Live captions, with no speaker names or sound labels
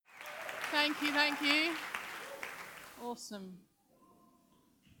Thank you, thank you. Awesome.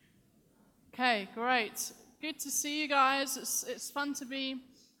 Okay, great. Good to see you guys. It's fun to be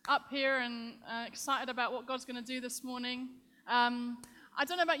up here and excited about what God's going to do this morning. I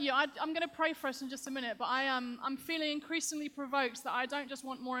don't know about you. I'm going to pray for us in just a minute, but I'm feeling increasingly provoked that I don't just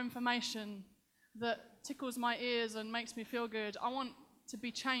want more information that tickles my ears and makes me feel good. I want to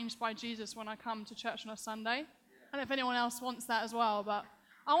be changed by Jesus when I come to church on a Sunday. I don't know if anyone else wants that as well, but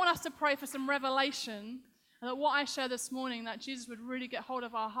I want us to pray for some revelation, and that what I share this morning, that Jesus would really get hold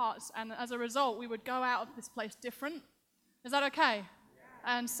of our hearts, and as a result, we would go out of this place different. Is that okay? Yeah.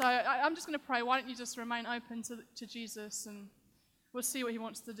 And so I'm just going to pray. Why don't you just remain open to Jesus, and we'll see what he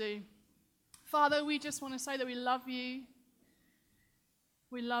wants to do. Father, we just want to say that we love you.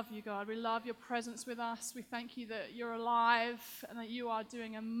 We love you, God. We love your presence with us. We thank you that you're alive and that you are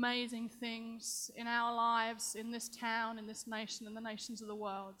doing amazing things in our lives, in this town, in this nation, and the nations of the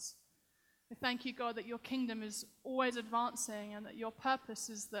world. We thank you, God, that your kingdom is always advancing and that your purpose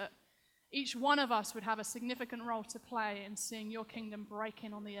is that each one of us would have a significant role to play in seeing your kingdom break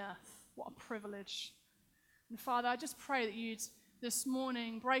in on the earth. What a privilege. And Father, I just pray that you'd this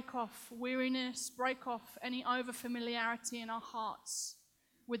morning break off weariness, break off any over-familiarity in our hearts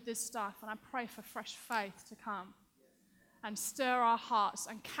with this stuff, and I pray for fresh faith to come and stir our hearts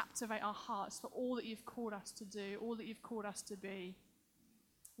and captivate our hearts for all that you've called us to do, all that you've called us to be.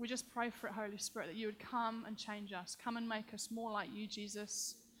 We just pray for it, Holy Spirit, that you would come and change us, come and make us more like you,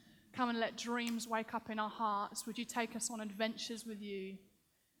 Jesus. Come and let dreams wake up in our hearts. Would you take us on adventures with you?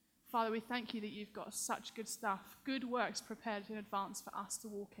 Father, we thank you that you've got such good stuff, good works prepared in advance for us to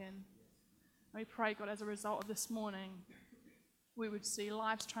walk in. And we pray, God, as a result of this morning, we would see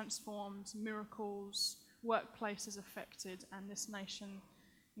lives transformed, miracles, workplaces affected, and this nation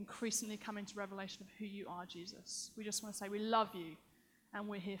increasingly come into revelation of who you are, Jesus. We just want to say we love you and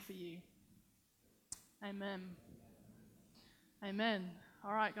we're here for you. Amen. Amen.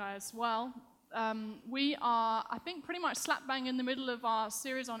 All right, guys. Well, we are, I think, pretty much slap bang in the middle of our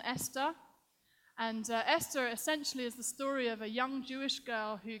series on Esther. And Esther essentially is the story of a young Jewish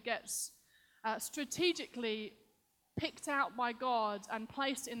girl who gets strategically picked out by God and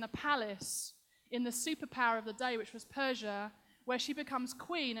placed in the palace in the superpower of the day, which was Persia, where she becomes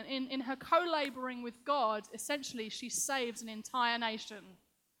queen. And in her co-laboring with God, essentially she saves an entire nation,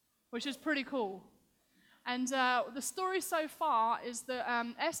 which is pretty cool. And the story so far is that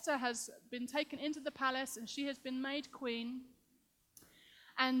Esther has been taken into the palace and she has been made queen.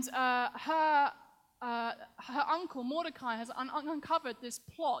 And her uncle Mordecai has uncovered this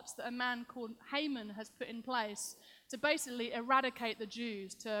plot that a man called Haman has put in place to basically eradicate the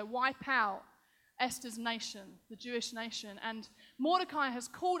Jews, to wipe out Esther's nation, the Jewish nation. And Mordecai has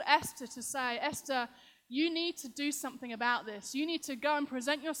called Esther to say, Esther, you need to do something about this. You need to go and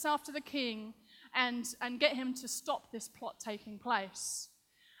present yourself to the king and get him to stop this plot taking place.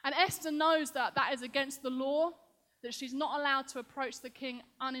 And Esther knows that that is against the law, that she's not allowed to approach the king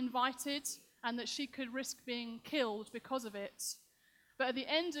uninvited, and that she could risk being killed because of it. But at the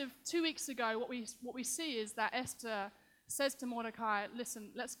end of 2 weeks ago, what we see is that Esther says to Mordecai,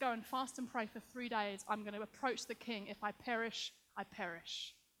 listen, let's go and fast and pray for 3 days. I'm going to approach the king. If I perish, I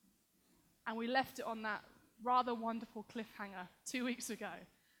perish. And we left it on that rather wonderful cliffhanger 2 weeks ago.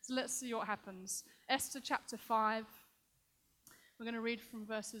 So let's see what happens. Esther chapter 5. We're going to read from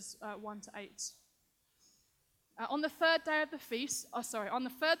verses 1 to 8. On the third day of the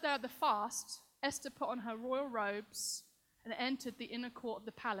fast, Esther put on her royal robes and entered the inner court of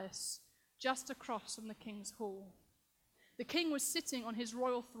the palace, just across from the king's hall. The king was sitting on his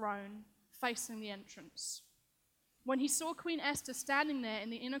royal throne, facing the entrance. When he saw Queen Esther standing there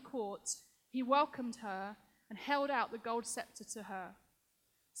in the inner court, he welcomed her and held out the gold scepter to her.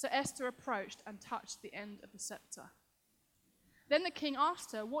 So Esther approached and touched the end of the scepter. Then the king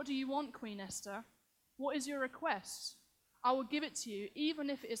asked her, "What do you want, Queen Esther? What is your request? I will give it to you, even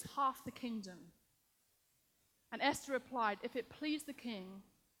if it is half the kingdom." And Esther replied, "If it please the king,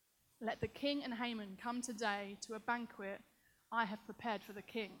 let the king and Haman come today to a banquet I have prepared for the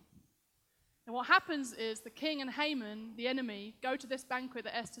king." And what happens is the king and Haman, the enemy, go to this banquet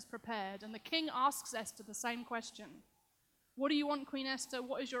that Esther's prepared, and the king asks Esther the same question. "What do you want, Queen Esther?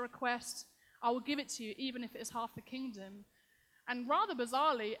 What is your request? I will give it to you, even if it is half the kingdom." And rather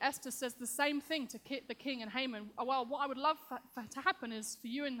bizarrely, Esther says the same thing to the king and Haman. "Well, what I would love for to happen is for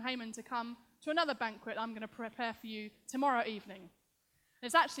you and Haman to come to another banquet I'm going to prepare for you tomorrow evening." And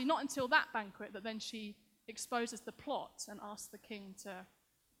it's actually not until that banquet that then she exposes the plot and asks the king to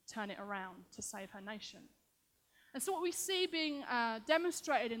turn it around to save her nation. And so what we see being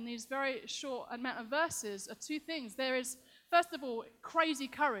demonstrated in these very short amount of verses are two things. There is First of all, crazy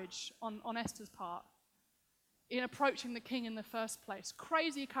courage on Esther's part in approaching the king in the first place.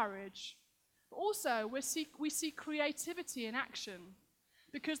 Crazy courage. But also, we see creativity in action,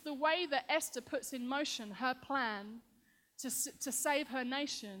 because the way that Esther puts in motion her plan to save her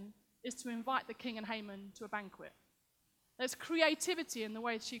nation is to invite the king and Haman to a banquet. There's creativity in the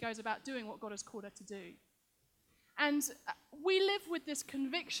way she goes about doing what God has called her to do. And we live with this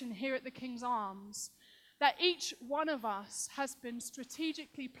conviction here at the King's Arms that each one of us has been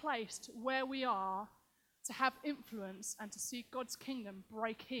strategically placed where we are to have influence and to see God's kingdom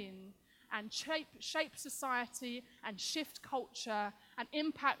break in and shape society and shift culture and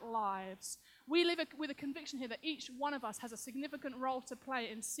impact lives. We live with a conviction here that each one of us has a significant role to play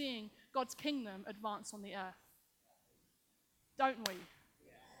in seeing God's kingdom advance on the earth. Don't we?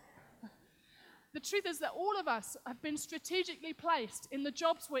 The truth is that all of us have been strategically placed in the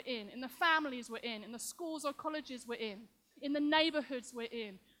jobs we're in the families we're in the schools or colleges we're in the neighborhoods we're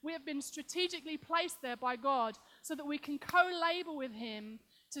in. We have been strategically placed there by God so that we can co-labor with him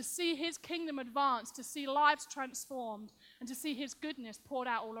to see his kingdom advance, to see lives transformed, and to see his goodness poured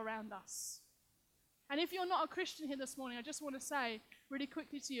out all around us. And if you're not a Christian here this morning, I just want to say really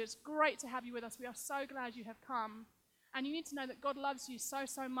quickly to you, it's great to have you with us. We are so glad you have come. And you need to know that God loves you so,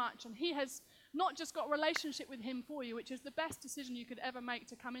 so much. And he has not just got relationship with him for you, which is the best decision you could ever make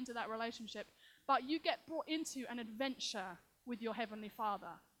to come into that relationship, but you get brought into an adventure with your Heavenly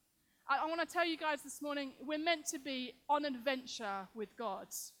Father. I want to tell you guys this morning, we're meant to be on adventure with God.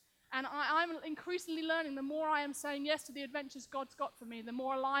 And I'm increasingly learning, the more I am saying yes to the adventures God's got for me, the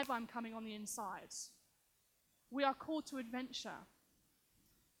more alive I'm coming on the inside. We are called to adventure.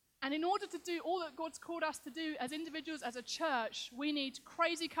 And in order to do all that God's called us to do as individuals, as a church, we need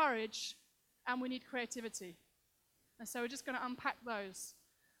crazy courage and we need creativity. And so we're just going to unpack those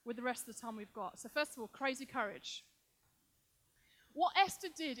with the rest of the time we've got. So first of all, crazy courage. What Esther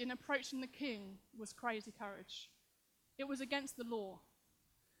did in approaching the king was crazy courage. It was against the law.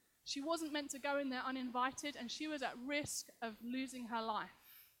 She wasn't meant to go in there uninvited, and she was at risk of losing her life.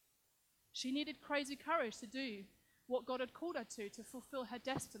 She needed crazy courage to do what God had called her to fulfill her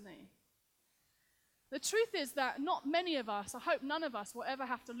destiny. The truth is that not many of us, I hope none of us, will ever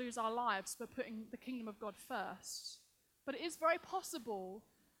have to lose our lives for putting the kingdom of God first. But it is very possible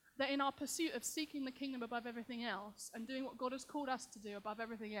that in our pursuit of seeking the kingdom above everything else and doing what God has called us to do above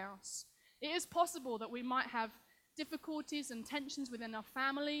everything else, it is possible that we might have difficulties and tensions within our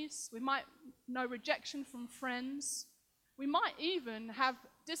families. We might know rejection from friends. We might even have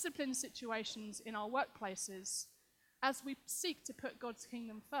discipline situations in our workplaces as we seek to put God's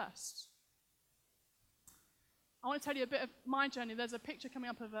kingdom first. I want to tell you a bit of my journey. There's a picture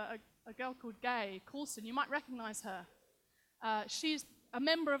coming up of a girl called Gay Coulson. You might recognize her. She's a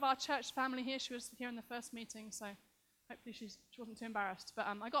member of our church family here. She was here in the first meeting, so hopefully she wasn't too embarrassed. But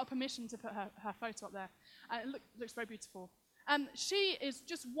I got permission to put her photo up there. It looks very beautiful. She is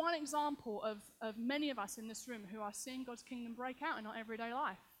just one example of many of us in this room who are seeing God's kingdom break out in our everyday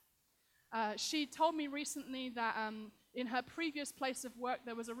life. She told me recently that in her previous place of work,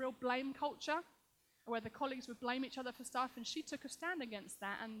 there was a real blame culture where the colleagues would blame each other for stuff, and she took a stand against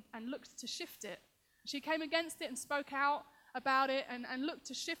that and looked to shift it. She came against it and spoke out about it and looked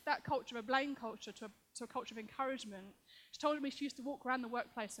to shift that culture, a blame culture, to a culture of encouragement. She told me she used to walk around the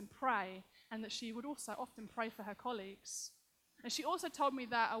workplace and pray, and that she would also often pray for her colleagues. And she also told me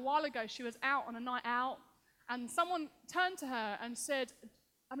that a while ago she was out on a night out, and someone turned to her and said,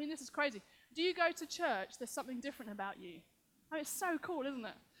 I mean, this is crazy. Do you go to church? There's something different about you. I mean, it's so cool, isn't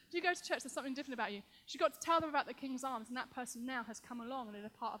it? Do you go to church? There's something different about you. She got to tell them about the King's Arms, and that person now has come along and is a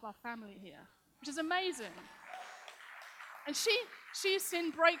part of our family here, which is amazing. And she's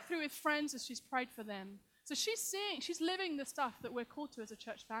seen breakthrough with friends as she's prayed for them. So she's living the stuff that we're called to as a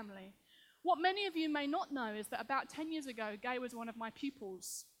church family. What many of you may not know is that about 10 years ago, Gay was one of my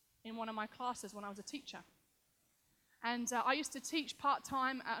pupils in one of my classes when I was a teacher. And I used to teach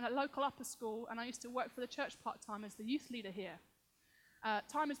part-time at a local upper school, and I used to work for the church part-time as the youth leader here.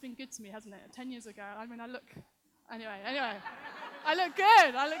 Time has been good to me, hasn't it? 10 years ago, I mean, anyway, I look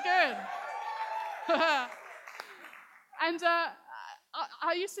good. And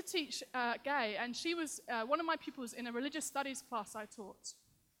I used to teach Gay, and she was one of my pupils in a religious studies class I taught.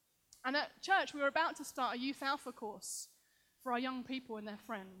 And at church, we were about to start a Youth Alpha course for our young people and their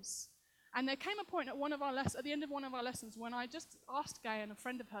friends. And there came a point at the end of one of our lessons when I just asked Gay and a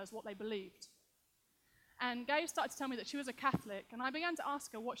friend of hers what they believed. And Gay started to tell me that she was a Catholic, and I began to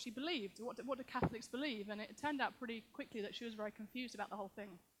ask her what she believed. What do Catholics believe? And it turned out pretty quickly that she was very confused about the whole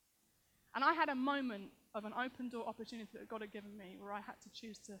thing. And I had a moment of an open door opportunity that God had given me where I had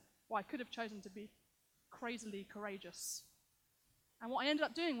to I could have chosen to be crazily courageous And what I ended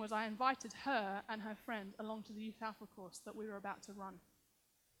up doing was I invited her and her friend along to the Youth Alpha course that we were about to run.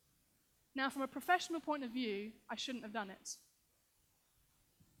 Now, from a professional point of view, I shouldn't have done it.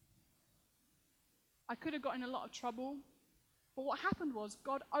 I could have got in a lot of trouble, but what happened was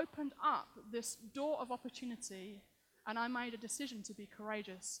God opened up this door of opportunity, and I made a decision to be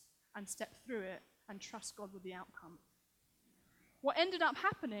courageous and step through it and trust God with the outcome. What ended up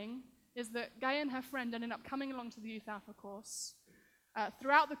happening is that Gay and her friend ended up coming along to the Youth Alpha course.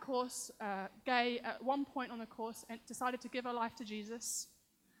 Throughout the course, Gay, at one point on the course, decided to give her life to Jesus.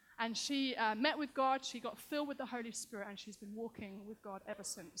 And she met with God, she got filled with the Holy Spirit, and she's been walking with God ever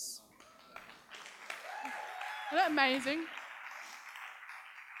since. Isn't that amazing?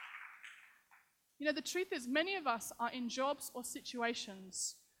 You know, the truth is, many of us are in jobs or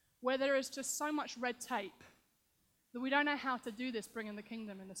situations where there is just so much red tape that we don't know how to do this, bringing the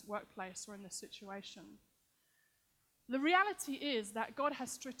kingdom in this workplace or in this situation. The reality is that God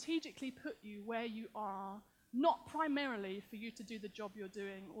has strategically put you where you are, not primarily for you to do the job you're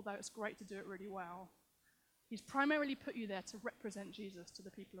doing, although it's great to do it really well. He's primarily put you there to represent Jesus to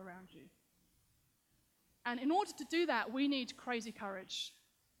the people around you. And in order to do that, we need crazy courage.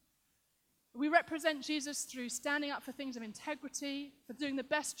 We represent Jesus through standing up for things of integrity, for doing the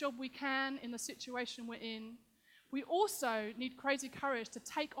best job we can in the situation we're in. We also need crazy courage to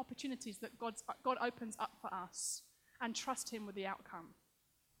take opportunities that God opens up for us and trust him with the outcome.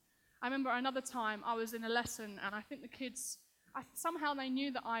 I remember another time I was in a lesson, and I think the kids, somehow they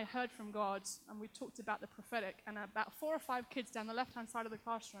knew that I heard from God, and we talked about the prophetic, and about 4 or 5 kids down the left-hand side of the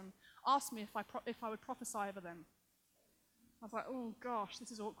classroom asked me if I would prophesy over them. I was like, oh gosh,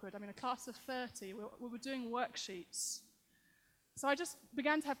 this is awkward. I mean, a class of 30, we were doing worksheets. So I just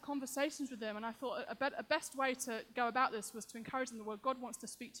began to have conversations with them, and I thought a best way to go about this was to encourage them, well, God wants to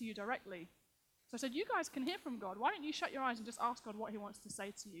speak to you directly. So I said, you guys can hear from God. Why don't you shut your eyes and just ask God what he wants to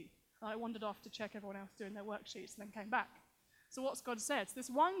say to you? And I wandered off to check everyone else doing their worksheets and then came back. So what's God said? So this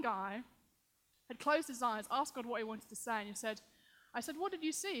one guy had closed his eyes, asked God what he wanted to say, and I said, what did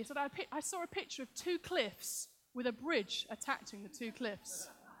you see? He said, I saw a picture of 2 cliffs with a bridge attaching the 2 cliffs.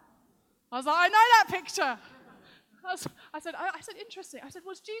 I was like, I know that picture. I said, interesting. I said,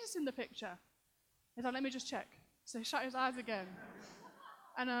 was Jesus in the picture? He said, let me just check. So he shut his eyes again.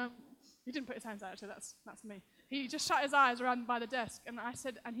 And he didn't put his hands out, actually, that's me. He just shut his eyes around by the desk, and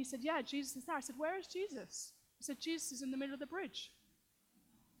he said, yeah, Jesus is there. I said, where is Jesus? He said, Jesus is in the middle of the bridge.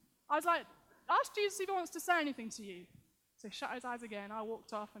 I was like, ask Jesus if he wants to say anything to you. So he shut his eyes again. I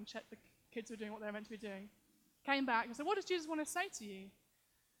walked off and checked the kids were doing what they were meant to be doing. Came back and said, what does Jesus want to say to you?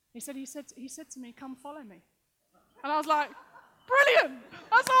 He said to me, come follow me. And I was like, brilliant,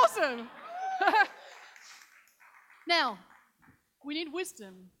 that's awesome. Now, we need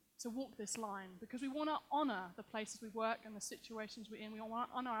wisdom to walk this line because we want to honor the places we work and the situations we're in. We want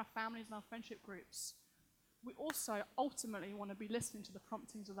to honor our families and our friendship groups. We also ultimately want to be listening to the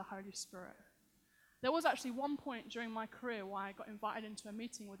promptings of the Holy Spirit. There was actually one point during my career where I got invited into a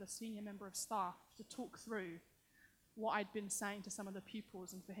meeting with a senior member of staff to talk through what I'd been saying to some of the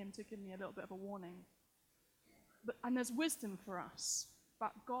pupils and for him to give me a little bit of a warning. And there's wisdom for us,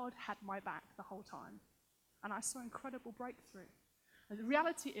 but God had my back the whole time. And I saw incredible breakthrough. And the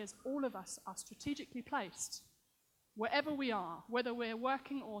reality is all of us are strategically placed wherever we are, whether we're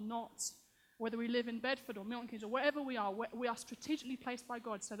working or not, whether we live in Bedford or Milton Keynes or wherever we are strategically placed by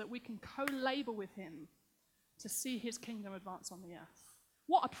God so that we can co-labor with him to see his kingdom advance on the earth.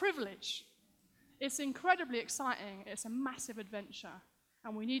 What a privilege. It's incredibly exciting. It's a massive adventure,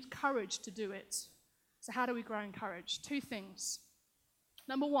 and we need courage to do it. So how do we grow in courage? 2 things.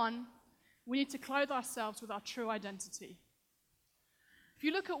 Number 1, we need to clothe ourselves with our true identity. If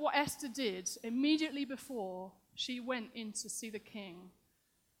you look at what Esther did immediately before she went in to see the king,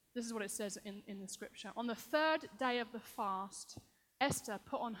 this is what it says in the scripture. On the 3rd day of the fast, Esther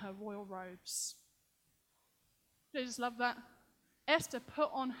put on her royal robes. Don't you just love that? Esther put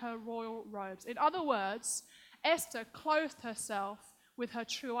on her royal robes. In other words, Esther clothed herself with her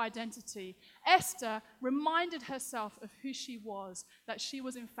true identity. Esther reminded herself of who she was, that she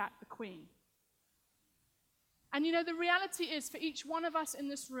was in fact the queen. And you know, the reality is for each one of us in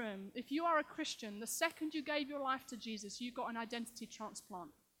this room, if you are a Christian, the second you gave your life to Jesus, you got an identity transplant.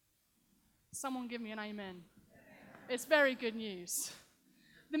 Someone give me an amen. It's very good news.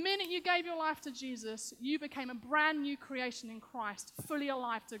 The minute you gave your life to Jesus, you became a brand new creation in Christ, fully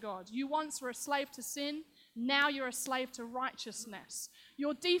alive to God. You once were a slave to sin. Now you're a slave to righteousness.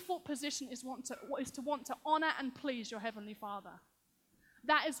 Your default position is to want to honor and please your Heavenly Father.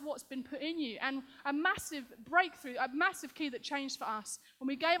 That is what's been put in you. And a massive breakthrough, a massive key that changed for us when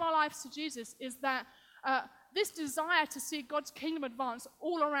we gave our lives to Jesus is that this desire to see God's kingdom advance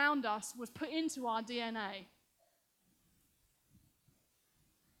all around us was put into our DNA.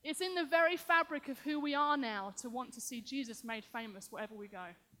 It's in the very fabric of who we are now to want to see Jesus made famous wherever we go.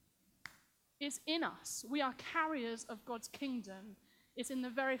 It's in us. We are carriers of God's kingdom. It's in the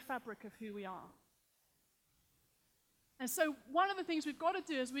very fabric of who we are. And so one of the things we've got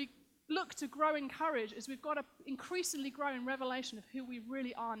to do as we look to grow in courage is we've got to increasingly grow in revelation of who we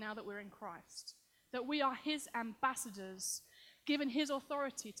really are now that we're in Christ. That we are his ambassadors, given his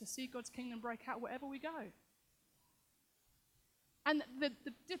authority to see God's kingdom break out wherever we go. And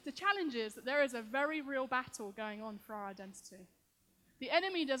the challenge is that there is a very real battle going on for our identity. The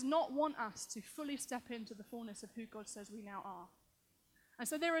enemy does not want us to fully step into the fullness of who God says we now are. And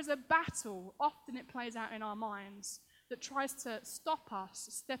so there is a battle, often it plays out in our minds, that tries to stop us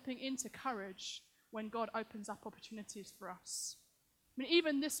stepping into courage when God opens up opportunities for us. I mean,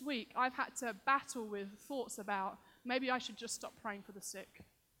 even this week, I've had to battle with thoughts about maybe I should just stop praying for the sick.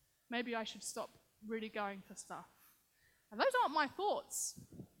 Maybe I should stop really going for stuff. And those aren't my thoughts.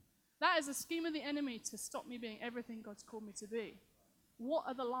 That is a scheme of the enemy to stop me being everything God's called me to be. What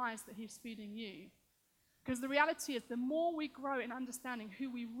are the lies that he's feeding you? Because the reality is the more we grow in understanding who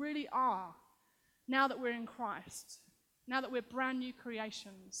we really are now that we're in Christ, now that we're brand new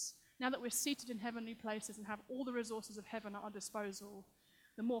creations, now that we're seated in heavenly places and have all the resources of heaven at our disposal,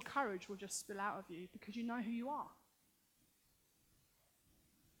 the more courage will just spill out of you because you know who you are.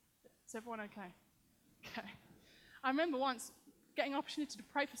 Is everyone okay? Okay. I remember once getting an opportunity to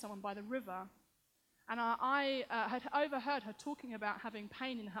pray for someone by the river, and I had overheard her talking about having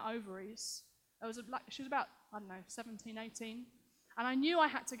pain in her ovaries. She was about, 17, 18. And I knew I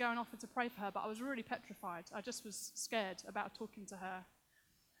had to go and offer to pray for her, but I was really petrified. I just was scared about talking to her.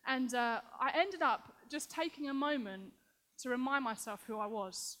 And I ended up just taking a moment to remind myself who I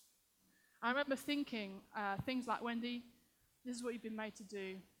was. I remember thinking things like, Wendy, this is what you've been made to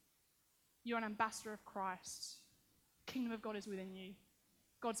do. You're an ambassador of Christ. The kingdom of God is within you.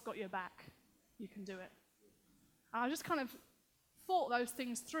 God's got your back. You can do it. And I just kind of thought those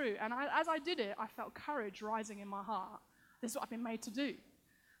things through. And as I did it, I felt courage rising in my heart. This is what I've been made to do.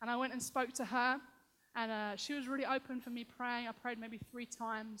 And I went and spoke to her, and she was really open for me praying. I prayed maybe 3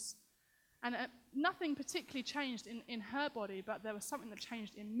 times. And nothing particularly changed in her body, but there was something that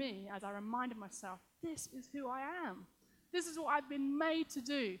changed in me as I reminded myself, this is who I am. This is what I've been made to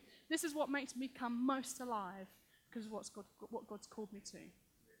do. This is what makes me come most alive, because of what God's called me to.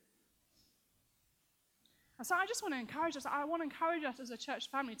 And so I just want to encourage us. I want to encourage us as a church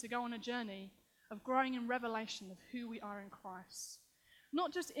family to go on a journey of growing in revelation of who we are in Christ.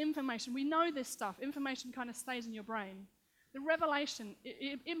 Not just information. We know this stuff. Information kind of stays in your brain. The revelation,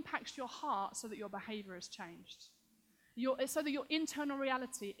 it impacts your heart so that your behavior is changed. So that your internal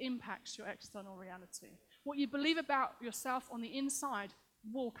reality impacts your external reality. What you believe about yourself on the inside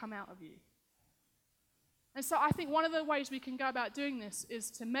will come out of you. And so I think one of the ways we can go about doing this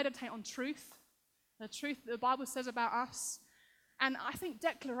is to meditate on truth, the truth that the Bible says about us. And I think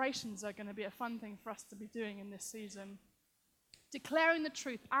declarations are going to be a fun thing for us to be doing in this season. Declaring the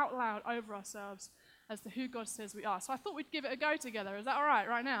truth out loud over ourselves as to who God says we are. So I thought we'd give it a go together. Is that all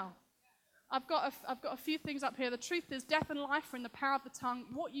right now? I've got a few things up here. The truth is death and life are in the power of the tongue.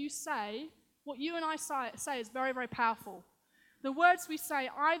 What you say, what you and I say is very, very powerful. The words we say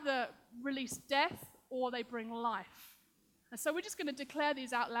either release death or they bring life. And so we're just going to declare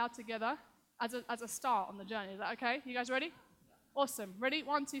these out loud together as a start on the journey. Is that okay? You guys ready? Awesome. Ready?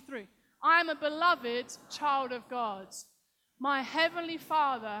 1, 2, 3. I am a beloved child of God. My heavenly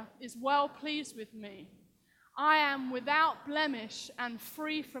Father is well pleased with me. I am without blemish and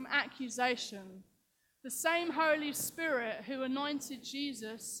free from accusation. The same Holy Spirit who anointed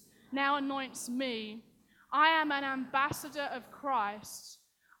Jesus now anoints me. I am an ambassador of Christ.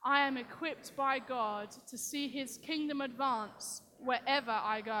 I am equipped by God to see his kingdom advance wherever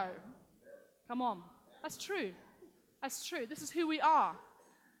I go. Come on. That's true. That's true. This is who we are.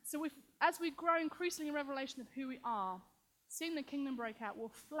 So as we grow increasingly in revelation of who we are, seeing the kingdom break out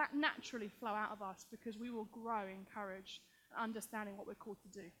will naturally flow out of us because we will grow in courage and understanding what we're called to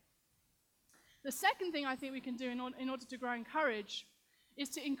do. The second thing I think we can do in order to grow in courage is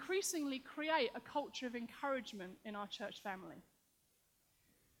to increasingly create a culture of encouragement in our church family.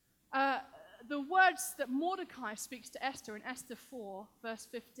 The words that Mordecai speaks to Esther in Esther 4, verse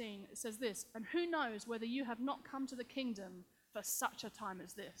 15, it says this, and who knows whether you have not come to the kingdom for such a time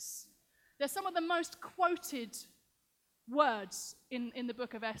as this. They're some of the most quoted words in the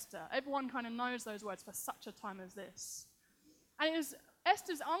book of Esther. Everyone kind of knows those words, for such a time as this. And it was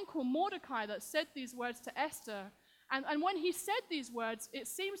Esther's uncle Mordecai that said these words to Esther. And when he said these words, it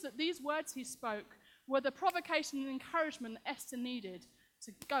seems that these words he spoke were the provocation and encouragement that Esther needed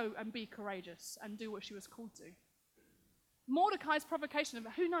to go and be courageous and do what she was called to. Mordecai's provocation of,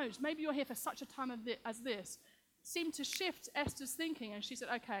 who knows, maybe you're here for such a time as this, seemed to shift Esther's thinking, and she said,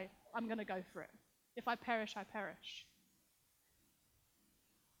 okay, I'm going to go for it. If I perish, I perish.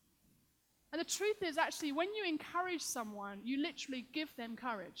 And the truth is, actually, when you encourage someone, you literally give them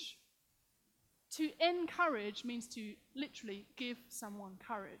courage. To encourage means to literally give someone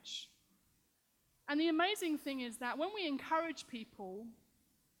courage. And the amazing thing is that when we encourage people,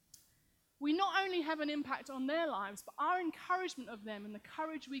 we not only have an impact on their lives, but our encouragement of them and the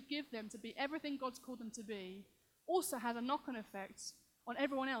courage we give them to be everything God's called them to be also has a knock-on effect on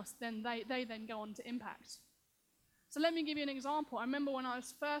everyone else then they then go on to impact. So let me give you an example. I remember when I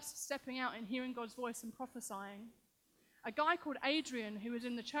was first stepping out and hearing God's voice and prophesying, a guy called Adrian, who was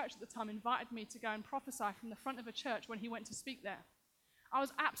in the church at the time, invited me to go and prophesy from the front of a church when he went to speak there. I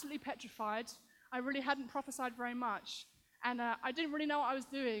was absolutely petrified. I really hadn't prophesied very much. And I didn't really know what I was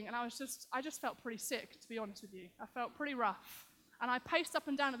doing, and I just felt pretty sick, to be honest with you. I felt pretty rough. And I paced up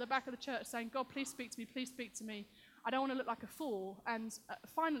and down at the back of the church saying, God, please speak to me, please speak to me. I don't want to look like a fool. And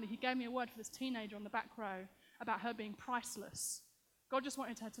finally, he gave me a word for this teenager on the back row about her being priceless. God just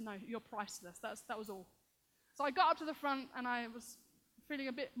wanted her to know, you're priceless. That was all. So I got up to the front, and I was feeling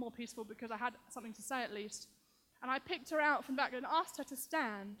a bit more peaceful because I had something to say at least. And I picked her out from back and asked her to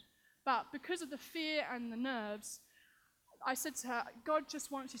stand. But because of the fear and the nerves, I said to her, God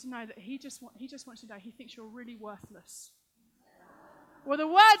just wants you to know that he just wants you to know he thinks you're really worthless. Were the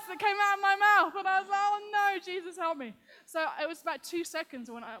words that came out of my mouth, and I was like, oh no, Jesus help me. So it was about 2 seconds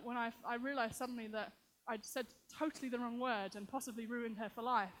when I realized suddenly that I'd said totally the wrong word and possibly ruined her for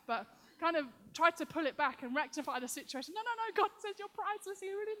life, but kind of tried to pull it back and rectify the situation. No, God says you're priceless, he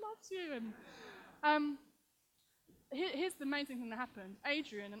really loves you. And here's the amazing thing that happened.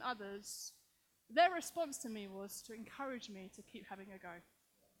 Adrian and others, their response to me was to encourage me to keep having a go.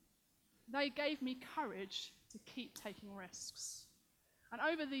 They gave me courage to keep taking risks. And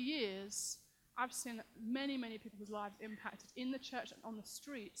over the years, I've seen many, many people's lives impacted in the church and on the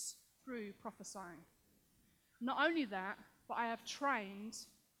streets through prophesying. Not only that, but I have trained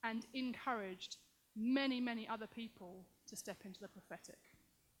and encouraged many, many other people to step into the prophetic.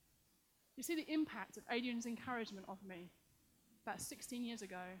 You see the impact of Adrian's encouragement of me about 16 years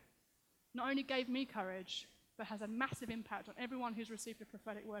ago not only gave me courage, but has a massive impact on everyone who's received a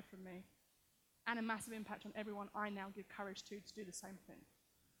prophetic word from me, and a massive impact on everyone I now give courage to do the same thing.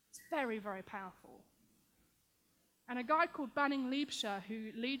 It's very, very powerful. And a guy called Banning Liebscher, who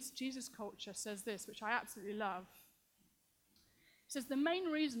leads Jesus Culture, says this, which I absolutely love. He says, the main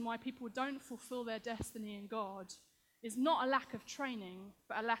reason why people don't fulfill their destiny in God is not a lack of training,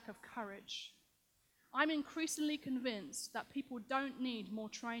 but a lack of courage. I'm increasingly convinced that people don't need more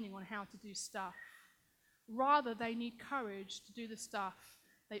training on how to do stuff. Rather, they need courage to do the stuff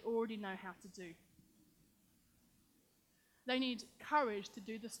they already know how to do. They need courage to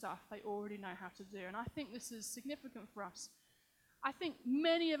do the stuff they already know how to do. And I think this is significant for us. I think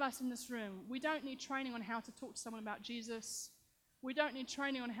many of us in this room, we don't need training on how to talk to someone about Jesus. We don't need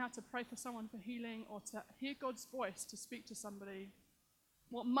training on how to pray for someone for healing or to hear God's voice to speak to somebody.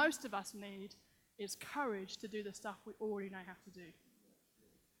 What most of us need is courage to do the stuff we already know how to do.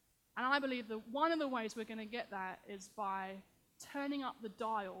 And I believe that one of the ways we're going to get that is by turning up the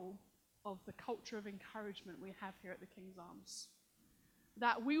dial of the culture of encouragement we have here at the King's Arms.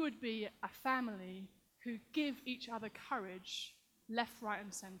 That we would be a family who give each other courage, left, right,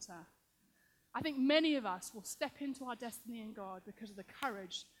 and center. I think many of us will step into our destiny in God because of the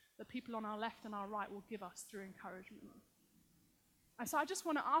courage that people on our left and our right will give us through encouragement. And so I just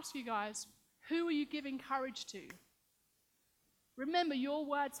want to ask you guys, who are you giving courage to? Remember, your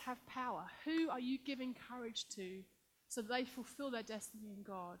words have power. Who are you giving courage to so that they fulfill their destiny in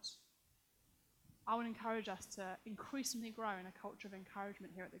God? I want to encourage us to increasingly grow in a culture of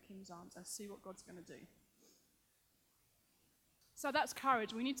encouragement here at the King's Arms and see what God's going to do. So that's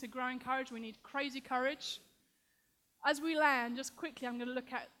courage. We need to grow in courage. We need crazy courage. As we land, just quickly, I'm going to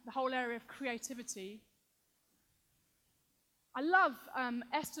look at the whole area of creativity. I love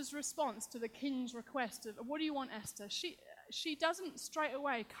Esther's response to the king's request of, what do you want, Esther? She doesn't straight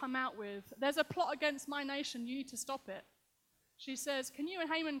away come out with, there's a plot against my nation, you need to stop it. She says, can you and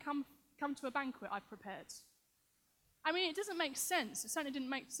Haman come to a banquet I've prepared? I mean, it doesn't make sense. It certainly didn't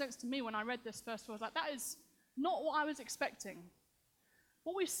make sense to me when I read this first of all. I was like, that is not what I was expecting.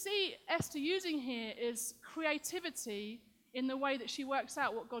 What we see Esther using here is creativity in the way that she works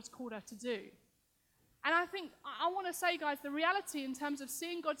out what God's called her to do. And I think, I want to say, guys, the reality in terms of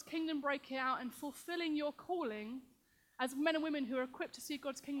seeing God's kingdom break out and fulfilling your calling as men and women who are equipped to see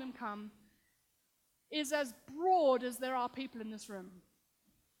God's kingdom come, is as broad as there are people in this room.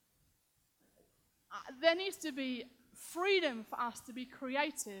 There needs to be freedom for us to be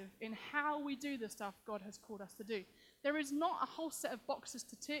creative in how we do the stuff God has called us to do. There is not a whole set of boxes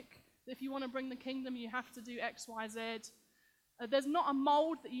to tick. If you want to bring the kingdom, you have to do X, Y, Z. There's not a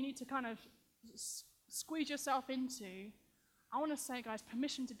mold that you need to kind of squeeze yourself into. I want to say, guys,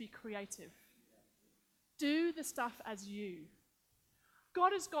 permission to be creative. Do the stuff as you.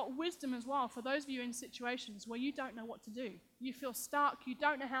 God has got wisdom as well for those of you in situations where you don't know what to do. You feel stuck. You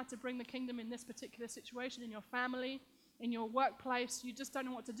don't know how to bring the kingdom in this particular situation, in your family, in your workplace. You just don't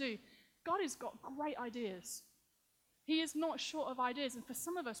know what to do. God has got great ideas. He is not short of ideas. And for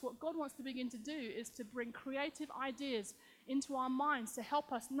some of us, what God wants to begin to do is to bring creative ideas into our minds to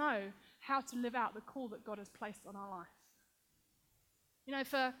help us know how to live out the call that God has placed on our life. You know,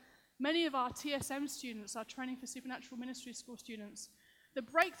 for many of our TSM students, our Training for Supernatural Ministry School students, the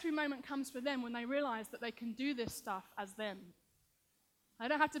breakthrough moment comes for them when they realize that they can do this stuff as them. They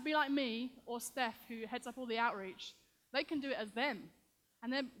don't have to be like me or Steph, who heads up all the outreach. They can do it as them.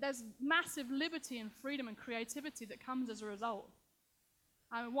 And there's massive liberty and freedom and creativity that comes as a result.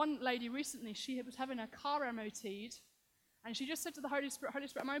 One lady recently, she was having a car MOT'd, and she just said to the Holy Spirit,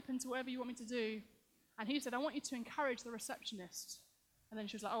 I'm open to whatever you want me to do. And he said, I want you to encourage the receptionist. And then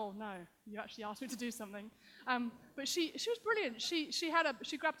she was like, oh, no, you actually asked me to do something. But she was brilliant.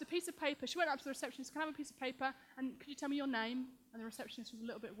 She grabbed a piece of paper. She went up to the receptionist, can I have a piece of paper? And could you tell me your name? And the receptionist was a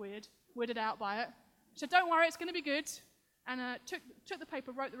little bit weirded out by it. She said, don't worry, it's going to be good. And took the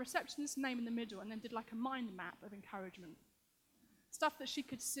paper, wrote the receptionist's name in the middle, and then did like a mind map of encouragement. Stuff that she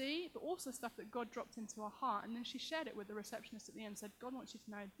could see, but also stuff that God dropped into her heart. And then she shared it with the receptionist at the end, said, God wants you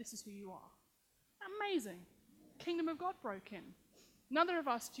to know this is who you are. Amazing. Kingdom of God broke in. Another of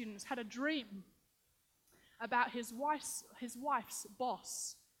our students had a dream about his wife's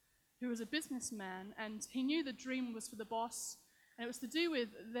boss, who was a businessman, and he knew the dream was for the boss, and it was to do with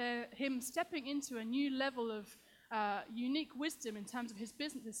him stepping into a new level of unique wisdom in terms of his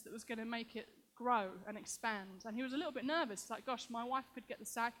business that was going to make it grow and expand. And he was a little bit nervous, like, gosh, my wife could get the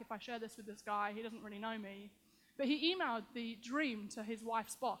sack if I share this with this guy. He doesn't really know me. But he emailed the dream to his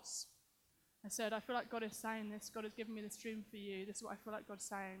wife's boss. I said, I feel like God is saying this. God has given me this dream for you. This is what I feel like God's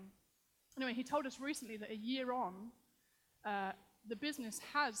saying. Anyway, he told us recently that a year on, the business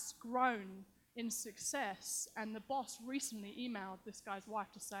has grown in success, and the boss recently emailed this guy's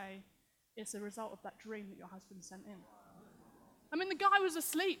wife to say, it's a result of that dream that your husband sent in. I mean, the guy was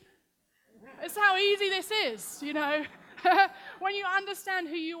asleep. It's how easy this is, you know. When you understand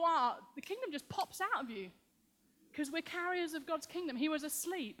who you are, the kingdom just pops out of you. Because we're carriers of God's kingdom. He was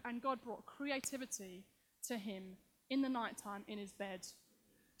asleep, and God brought creativity to him in the nighttime in his bed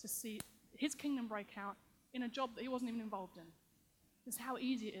to see his kingdom break out in a job that he wasn't even involved in. This is how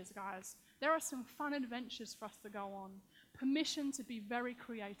easy it is, guys. There are some fun adventures for us to go on. Permission to be very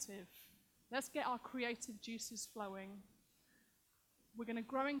creative. Let's get our creative juices flowing. We're going to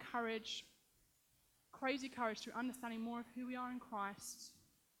grow in courage, crazy courage, through understanding more of who we are in Christ,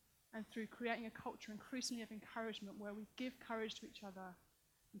 and through creating a culture increasingly of encouragement where we give courage to each other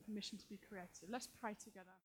and permission to be creative. Let's pray together.